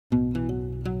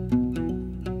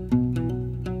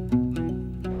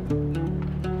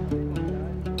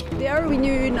Before We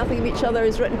Knew Nothing of Each Other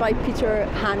is written by Peter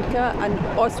Handke, an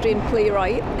Austrian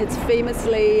playwright. It's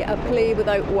famously a play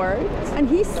without words. And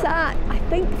he sat, I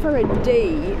think, for a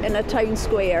day in a town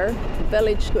square,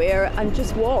 village square, and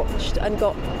just watched and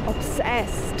got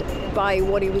obsessed by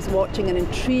what he was watching and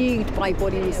intrigued by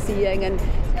what he was seeing, and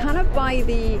kind of by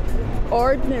the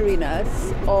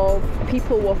ordinariness of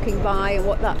people walking by and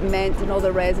what that meant, and all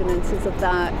the resonances of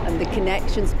that, and the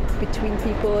connections between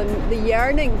people and the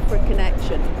yearning for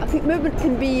connection. I think movement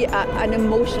can be an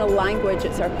emotional language.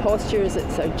 It's our postures,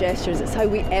 it's our gestures, it's how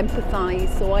we empathise.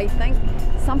 So I think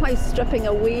somehow stripping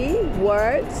away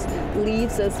words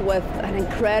leaves us with an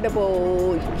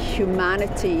incredible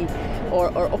humanity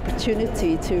or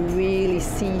opportunity to really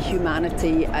see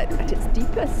humanity at its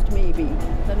deepest, maybe.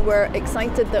 And we're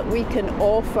excited that we can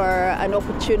offer an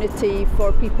opportunity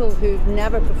for people who've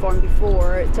never performed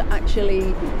before to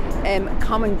actually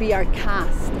come and be our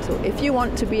cast. So if you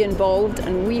want to be involved,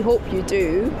 and we hope you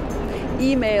do,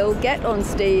 email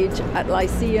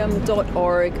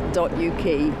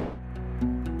getonstage@lyceum.org.uk.